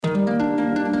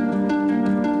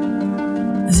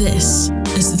This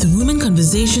is the Women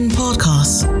Conversation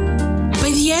Podcast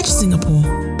by The Edge Singapore.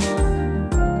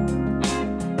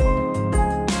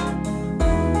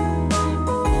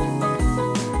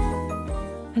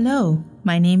 Hello,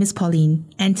 my name is Pauline,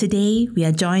 and today we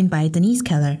are joined by Denise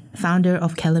Keller, founder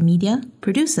of Keller Media,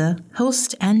 producer,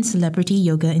 host, and celebrity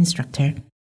yoga instructor.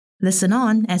 Listen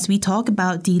on as we talk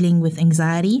about dealing with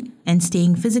anxiety and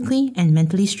staying physically and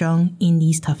mentally strong in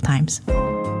these tough times.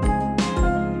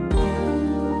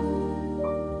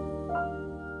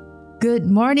 Good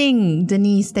morning,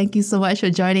 Denise. Thank you so much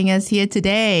for joining us here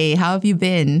today. How have you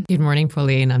been? Good morning,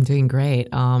 Pauline. I'm doing great.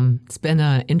 It's been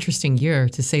an interesting year,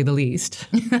 to say the least.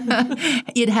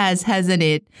 It has, hasn't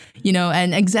it? You know,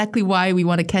 and exactly why we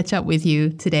want to catch up with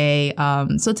you today.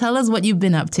 So tell us what you've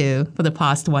been up to for the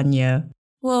past 1 year.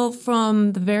 Well,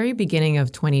 from the very beginning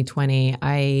of 2020,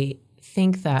 I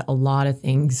think that a lot of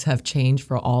things have changed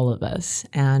for all of us.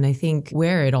 And I think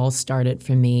where it all started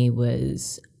for me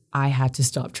was I had to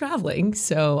stop traveling.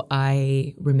 So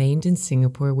I remained in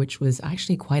Singapore, which was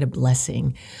actually quite a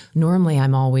blessing. Normally,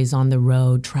 I'm always on the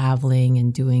road traveling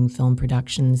and doing film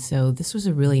productions. So this was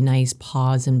a really nice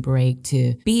pause and break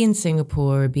to be in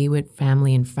Singapore, be with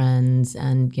family and friends,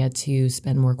 and get to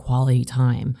spend more quality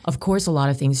time. Of course, a lot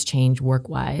of things changed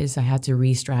work-wise. I had to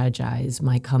re-strategize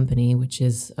my company, which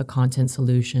is a content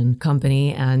solution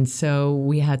company. And so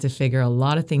we had to figure a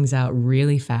lot of things out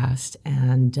really fast.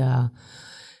 And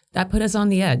that put us on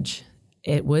the edge.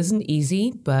 It wasn't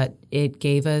easy, but it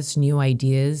gave us new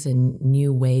ideas and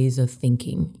new ways of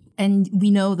thinking. And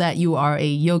we know that you are a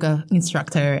yoga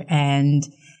instructor and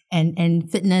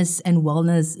fitness and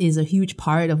wellness is a huge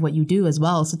part of what you do as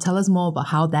well. So tell us more about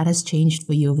how that has changed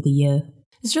for you over the year.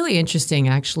 It's really interesting,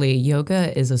 actually.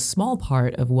 Yoga is a small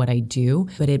part of what I do,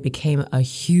 but it became a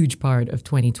huge part of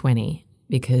 2020.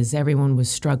 Because everyone was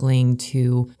struggling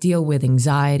to deal with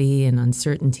anxiety and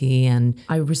uncertainty. And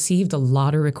I received a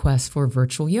lot of requests for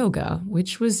virtual yoga,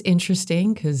 which was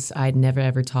interesting because I'd never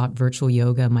ever taught virtual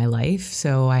yoga in my life.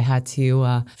 So I had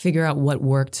to figure out what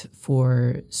worked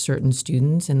for certain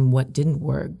students and what didn't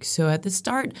work. So at the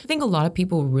start, I think a lot of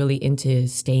people were really into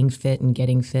staying fit and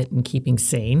getting fit and keeping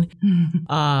sane.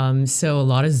 So a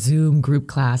lot of Zoom group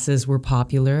classes were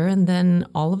popular. And then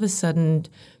all of a sudden,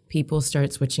 people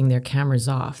started switching their cameras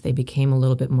off. They became a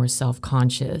little bit more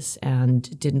self-conscious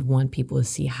and didn't want people to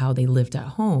see how they lived at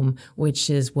home, which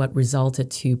is what resulted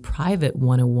to private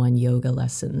 101 yoga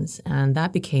lessons. And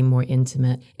that became more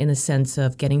intimate in the sense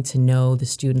of getting to know the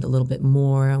student a little bit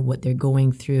more, what they're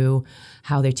going through,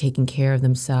 how they're taking care of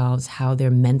themselves, how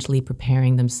they're mentally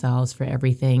preparing themselves for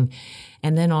everything.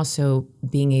 And then also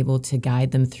being able to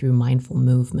guide them through mindful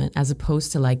movement as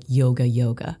opposed to like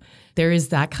yoga. There is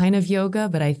that kind of yoga,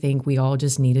 but I think we all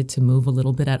just needed to move a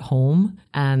little bit at home.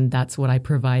 And that's what I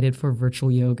provided for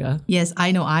virtual yoga. Yes,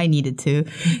 I know I needed to.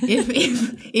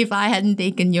 If I hadn't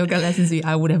taken yoga lessons,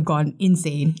 I would have gone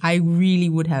insane. I really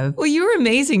would have. Well, you were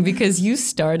amazing because you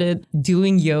started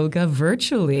doing yoga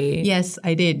virtually. Yes,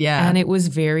 I did. Yeah. And it was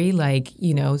very like,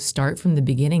 start from the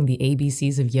beginning, the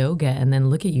ABCs of yoga, and then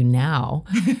look at you now.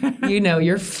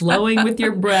 You're flowing with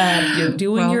your breath. You're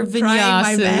doing your vinyasas. Trying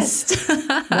my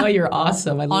best. Well, you're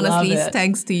awesome. I love it. Honestly,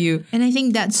 thanks to you. And I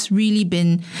think that's really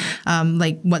been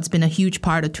what's been a huge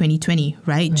part of 2020,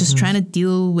 right? Mm-hmm. Just trying to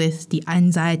deal with the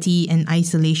anxiety and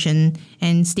isolation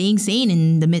and staying sane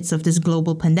in the midst of this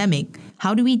global pandemic.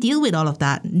 How do we deal with all of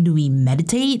that? Do we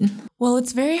meditate? Well,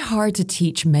 it's very hard to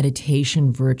teach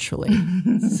meditation virtually.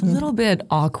 It's a little bit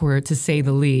awkward, to say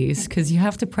the least, because you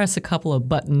have to press a couple of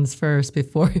buttons first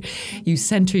before you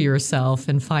center yourself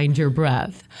and find your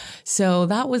breath. So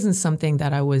that wasn't something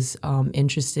that I was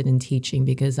interested in teaching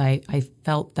because I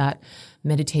felt that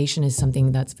meditation is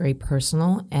something that's very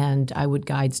personal, and I would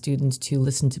guide students to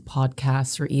listen to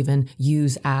podcasts or even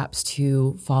use apps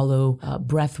to follow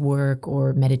breath work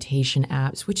or meditation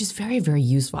apps, which is very, very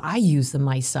useful. I use them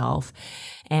myself.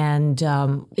 And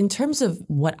in terms of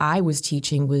what I was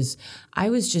teaching I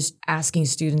was just asking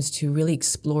students to really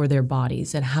explore their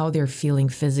bodies and how they're feeling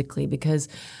physically, because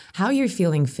how you're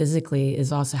feeling physically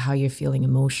is also how you're feeling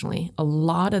emotionally. A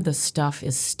lot of the stuff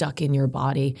is stuck in your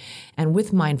body, and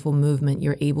with mindful movement,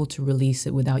 you're able to release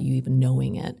it without you even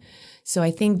knowing it. So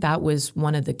I think that was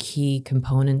one of the key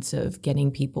components of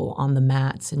getting people on the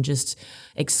mats and just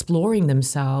exploring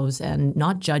themselves and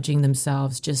not judging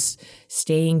themselves, just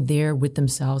staying there with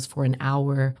themselves for an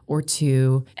hour or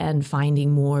two and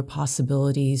finding more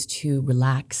possibilities to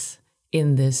relax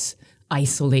in this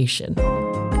isolation.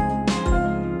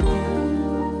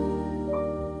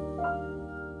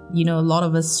 a lot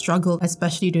of us struggle,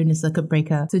 especially during the circuit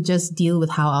breaker, to just deal with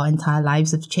how our entire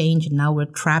lives have changed and now we're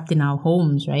trapped in our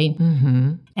homes, right?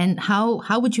 Mm-hmm. And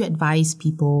how would you advise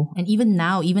people? And even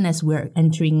now, even as we're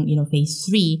entering, phase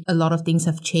 3, a lot of things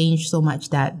have changed so much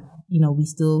that we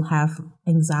still have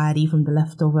anxiety from the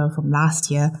leftover from last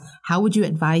year. How would you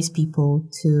advise people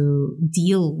to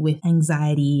deal with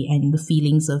anxiety and the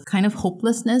feelings of kind of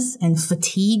hopelessness and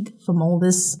fatigue from all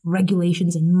this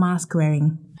regulations and mask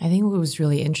wearing? I think what was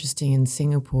really interesting in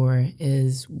Singapore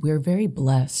is we're very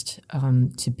blessed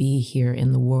to be here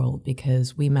in the world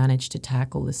because we managed to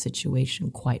tackle the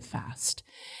situation quite fast.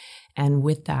 And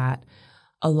with that,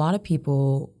 a lot of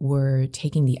people were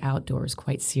taking the outdoors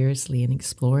quite seriously and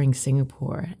exploring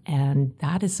Singapore. And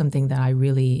that is something that I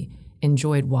really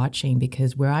enjoyed watching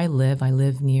because where I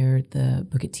live near the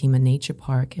Bukit Timah Nature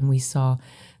Park, and we saw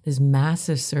this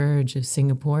massive surge of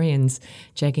Singaporeans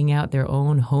checking out their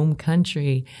own home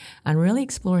country and really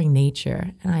exploring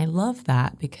nature. And I love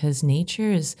that because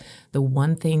nature is the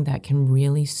one thing that can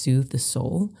really soothe the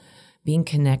soul. Being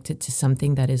connected to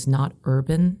something that is not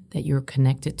urban, that you're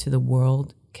connected to the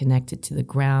world, connected to the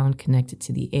ground, connected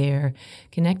to the air,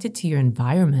 connected to your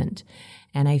environment.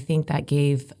 And I think that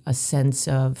gave a sense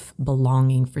of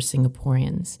belonging for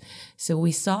Singaporeans. So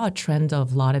we saw a trend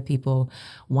of a lot of people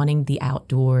wanting the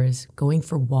outdoors, going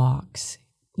for walks,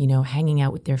 hanging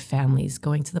out with their families,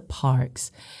 going to the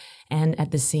parks, and at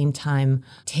the same time,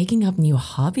 taking up new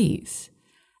hobbies.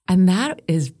 And that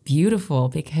is beautiful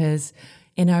because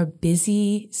in our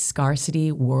busy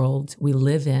scarcity world we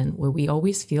live in, where we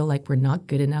always feel like we're not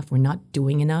good enough, we're not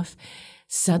doing enough,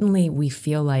 suddenly we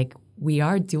feel like we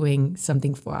are doing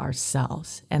something for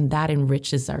ourselves, and that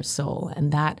enriches our soul,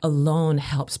 and that alone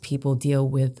helps people deal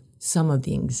with some of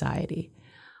the anxiety.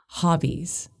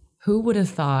 Hobbies. Who would have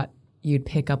thought you'd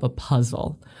pick up a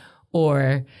puzzle?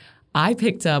 Or I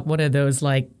picked up one of those,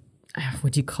 what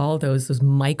do you call those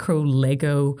micro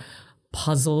Lego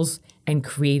puzzles and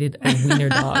created a wiener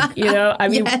dog.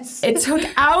 Yes. It took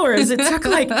hours. It took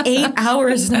 8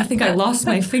 hours, and I think I lost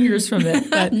my fingers from it.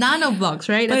 But, nano blocks,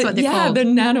 right? That's what they're called. Yeah, the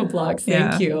nano blocks.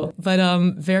 Thank you.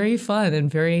 But very fun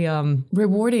and very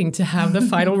rewarding to have the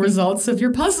final results of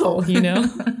your puzzle,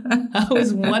 That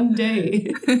was one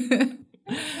day.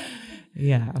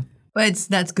 Yeah. But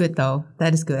that's good, though.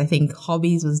 That is good. I think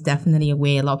hobbies was definitely a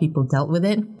way a lot of people dealt with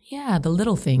it. Yeah, the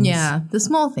little things. Yeah, the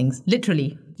small things,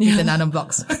 literally, the nano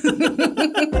blocks.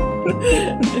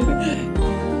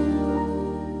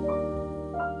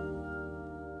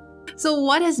 So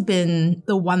what has been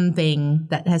the one thing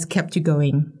that has kept you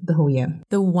going the whole year?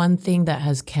 The one thing that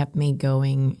has kept me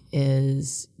going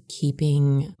is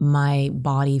keeping my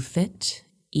body fit,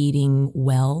 eating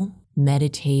well,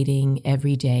 meditating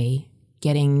every day,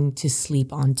 getting to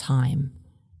sleep on time,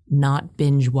 not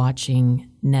binge watching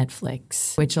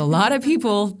Netflix, which a lot of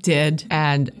people did,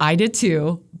 and I did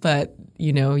too. But,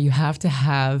 you have to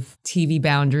have TV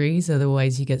boundaries,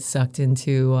 otherwise you get sucked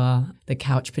into the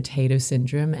couch potato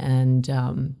syndrome.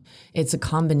 And it's a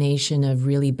combination of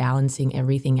really balancing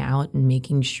everything out and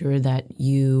making sure that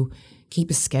you keep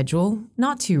a schedule,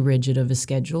 not too rigid of a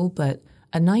schedule, but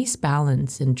a nice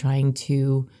balance, and trying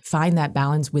to find that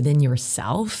balance within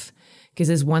yourself. Because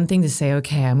it's one thing to say,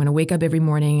 okay, I'm going to wake up every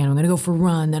morning and I'm going to go for a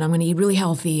run, then I'm going to eat really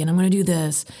healthy and I'm going to do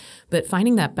this. But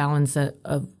finding that balance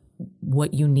of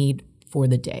what you need for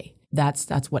the day,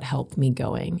 that's what helped me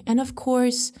going. And of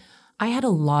course, I had a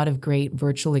lot of great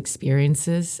virtual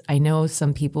experiences. I know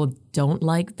some people don't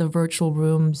like the virtual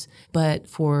rooms, but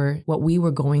for what we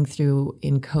were going through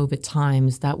in COVID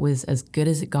times, that was as good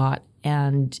as it got.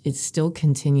 And it still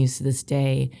continues to this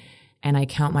day. And I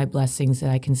count my blessings that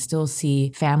I can still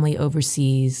see family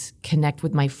overseas, connect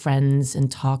with my friends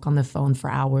and talk on the phone for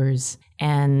hours,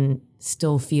 and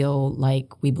still feel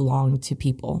like we belong to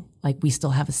people, like we still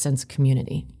have a sense of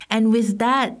community. And with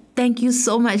that, thank you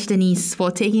so much, Denise, for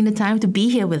taking the time to be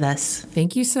here with us.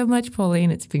 Thank you so much,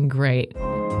 Pauline. It's been great.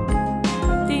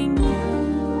 Ding.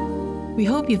 We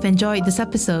hope you've enjoyed this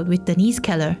episode with Denise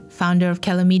Keller, founder of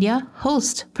Keller Media,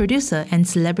 host, producer, and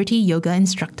celebrity yoga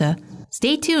instructor.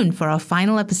 Stay tuned for our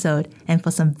final episode and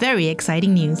for some very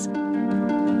exciting news.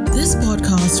 This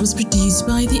podcast was produced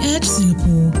by The Edge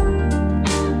Singapore.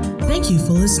 Thank you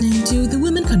for listening to the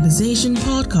Women Conversation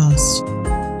podcast.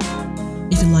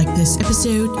 If you like this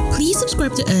episode, please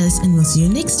subscribe to us and we'll see you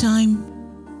next time.